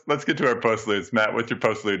 So let's get to our postludes. Matt, what's your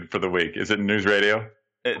postlude for the week? Is it News Radio?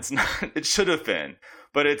 It's not. It should have been,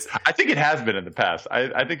 but it's. I think it has been in the past.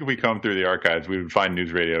 I think if we comb through the archives, we would find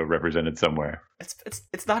News Radio represented somewhere.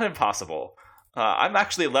 It's not impossible. I'm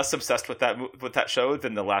actually less obsessed with that show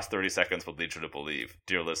than the last 30 seconds would lead you to believe,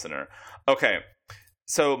 dear listener. Okay,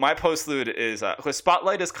 so my postlude is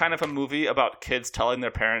Spotlight is kind of a movie about kids telling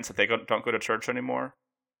their parents that they don't go to church anymore.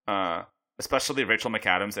 Especially Rachel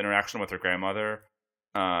McAdams' interaction with her grandmother.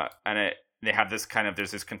 And they have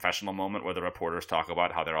there's this confessional moment where the reporters talk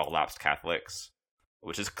about how they're all lapsed Catholics,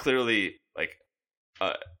 which is clearly like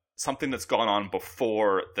something that's gone on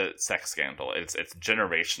before the sex scandal. It's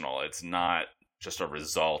generational. It's not just a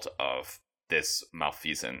result of this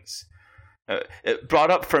malfeasance. It brought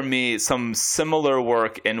up for me some similar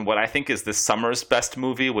work in what I think is this summer's best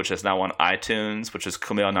movie, which is now on iTunes, which is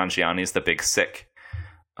Kumail Nanjiani's The Big Sick.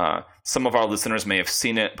 Some of our listeners may have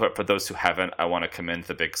seen it, but for those who haven't, I want to commend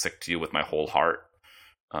The Big Sick to you with my whole heart.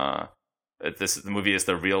 The movie is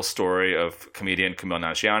the real story of comedian Kumail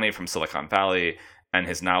Nanjiani from Silicon Valley and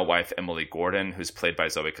his now wife Emily Gordon, who's played by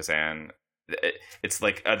Zoe Kazan. It's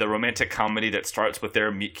like the romantic comedy that starts with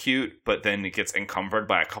their meet cute, but then it gets encumbered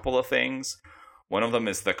by a couple of things. One of them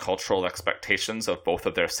is the cultural expectations of both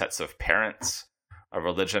of their sets of parents.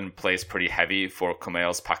 Religion plays pretty heavy for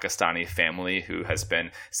Kumail's Pakistani family, who has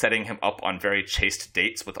been setting him up on very chaste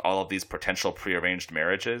dates with all of these potential prearranged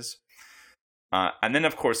marriages. And then,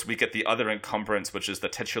 of course, we get the other encumbrance, which is the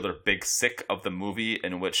titular Big Sick of the movie,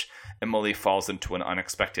 in which Emily falls into an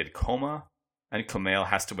unexpected coma, and Kumail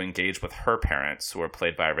has to engage with her parents, who are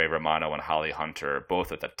played by Ray Romano and Holly Hunter,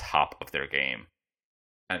 both at the top of their game.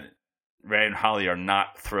 And Ray and Holly are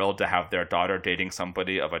not thrilled to have their daughter dating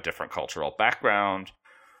somebody of a different cultural background,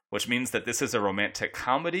 which means that this is a romantic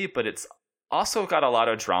comedy, but it's also got a lot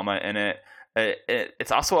of drama in it.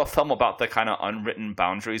 It's also a film about the kind of unwritten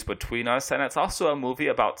boundaries between us, and it's also a movie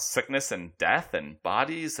about sickness and death and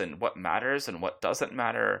bodies and what matters and what doesn't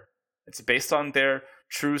matter. It's based on their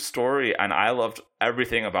true story, and I loved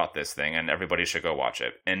everything about this thing, and everybody should go watch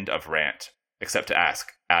it. End of rant. Except to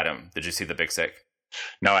ask, Adam, did you see The Big Sick?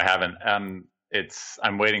 No, I haven't.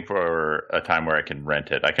 I'm waiting for a time where I can rent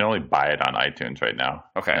it. I can only buy it on iTunes right now.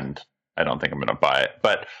 Okay. And I don't think I'm going to buy it.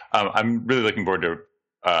 But I'm really looking forward to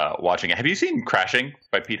watching it. Have you seen Crashing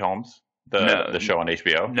by Pete Holmes? the show on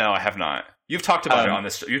HBO? No, I have not. You've talked about it on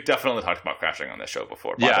this. You've definitely talked about Crashing on this show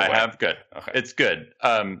before. Yeah, I have. Good. Okay. It's good.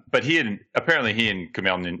 But he and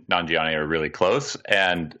Kumail Nanjiani are really close.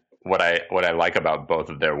 And what I like about both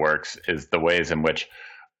of their works is the ways in which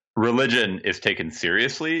religion is taken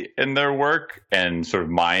seriously in their work and sort of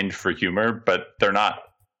mined for humor, but they're not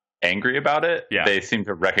angry about it. Yeah. They seem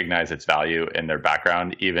to recognize its value in their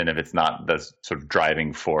background, even if it's not the sort of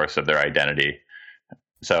driving force of their identity.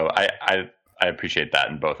 So I appreciate that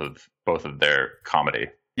in both of their comedy.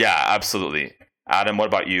 Yeah, absolutely. Adam, what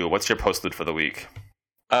about you? What's your postlude for the week?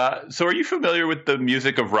 So are you familiar with the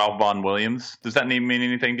music of Ralph Vaughan Williams? Does that mean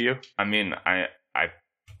anything to you? I mean, I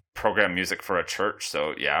program music for a church,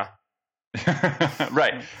 so yeah.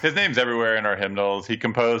 Right. His name's everywhere in our hymnals. He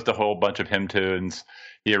composed a whole bunch of hymn tunes.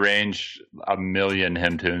 He arranged 1 million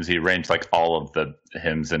hymn tunes. He arranged like all of the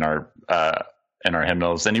hymns in our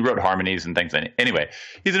hymnals, and he wrote harmonies and things. Anyway,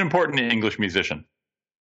 he's an important English musician.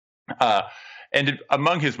 And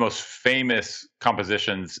among his most famous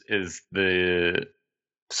compositions is the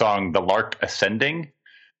song "The Lark Ascending."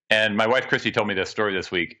 And my wife Christy told me this story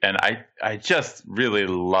this week, and I just really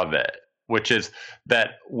love it, which is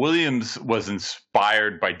that Williams was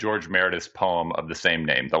inspired by George Meredith's poem of the same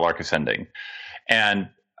name, "The Lark Ascending." And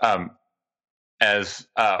as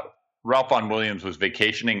Ralph Vaughan Williams was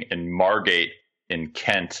vacationing in Margate in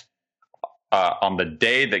Kent on the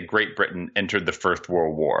day that Great Britain entered the First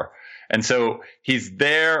World War. And so he's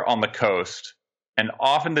there on the coast, and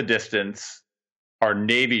off in the distance are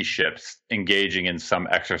Navy ships engaging in some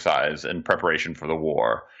exercise in preparation for the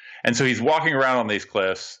war. And so he's walking around on these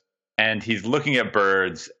cliffs, and he's looking at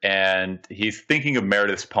birds, and he's thinking of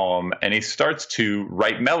Meredith's poem, and he starts to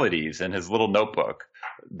write melodies in his little notebook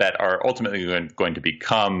that are ultimately going to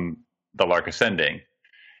become The Lark Ascending.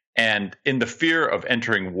 And in the fear of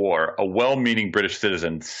entering war, a well-meaning British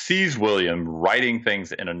citizen sees William writing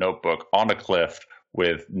things in a notebook on a cliff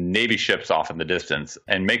with Navy ships off in the distance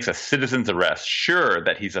and makes a citizen's arrest, sure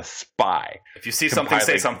that he's a spy. If you see something,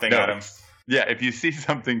 say something, Adam. Yeah, if you see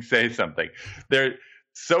something, say something. They're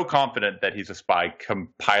so confident that he's a spy,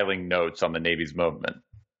 compiling notes on the Navy's movement.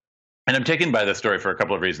 And I'm taken by this story for a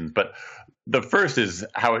couple of reasons. But the first is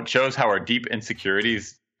how it shows how our deep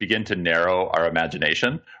insecurities begin to narrow our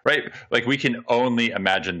imagination, right? Like we can only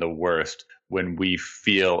imagine the worst when we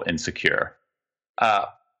feel insecure.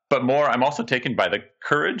 But more, I'm also taken by the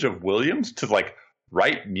courage of Williams to like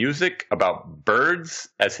write music about birds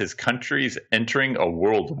as his country's entering a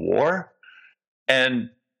world war. And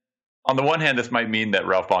on the one hand, this might mean that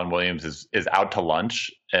Ralph Vaughan Williams is out to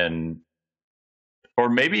lunch, or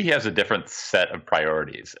maybe he has a different set of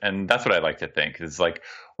priorities. And that's what I like to think is like,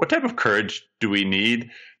 what type of courage do we need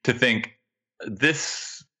to think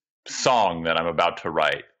this song that I'm about to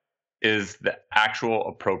write is the actual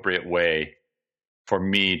appropriate way for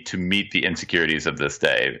me to meet the insecurities of this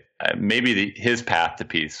day? Maybe his path to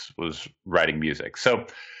peace was writing music. So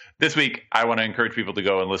this week, I want to encourage people to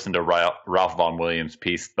go and listen to Ralph Vaughan Williams'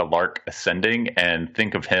 piece, "The Lark Ascending," and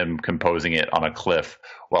think of him composing it on a cliff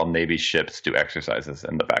while Navy ships do exercises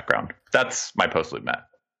in the background. That's my postlude, Matt.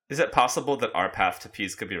 Is it possible that our path to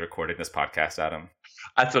peace could be recording this podcast, Adam?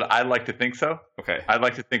 That's what I'd like to think so. Okay. I'd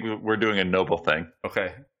like to think we're doing a noble thing.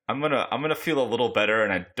 Okay. I'm gonna feel a little better,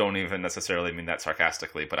 and I don't even necessarily mean that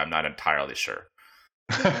sarcastically, but I'm not entirely sure.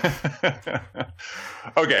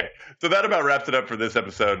 Okay, so that about wraps it up for this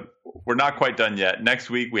episode. We're not quite done yet. Next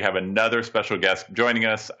week, we have another special guest joining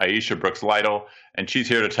us, Aisha Brooks Lytle, and she's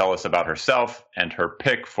here to tell us about herself and her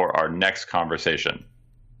pick for our next conversation.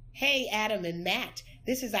 Hey, Adam and Matt.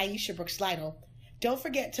 This is Aisha Brooks Lytle. Don't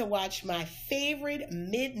forget to watch my favorite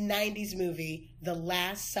mid-90s movie, The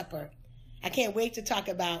Last Supper. I can't wait to talk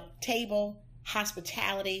about table,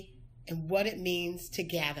 hospitality, and what it means to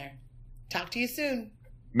gather. Talk to you soon.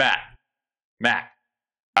 Matt.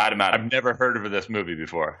 Adam. I've never heard of this movie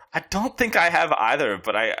before. I don't think I have either,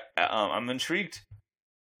 but I'm intrigued.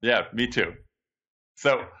 Yeah, me too.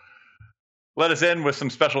 So let us end with some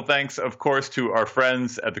special thanks, of course, to our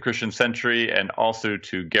friends at the Christian Century and also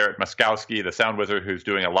to Garrett Muskowski, the sound wizard, who's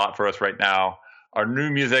doing a lot for us right now. Our new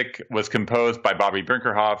music was composed by Bobby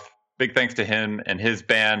Brinkerhoff. Big thanks to him and his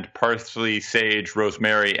band, Parsley, Sage,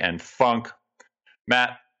 Rosemary, and Funk.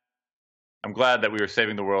 Matt, I'm glad that we were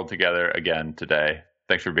saving the world together again today.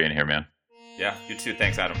 Thanks for being here, man. Yeah, you too.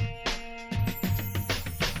 Thanks, Adam.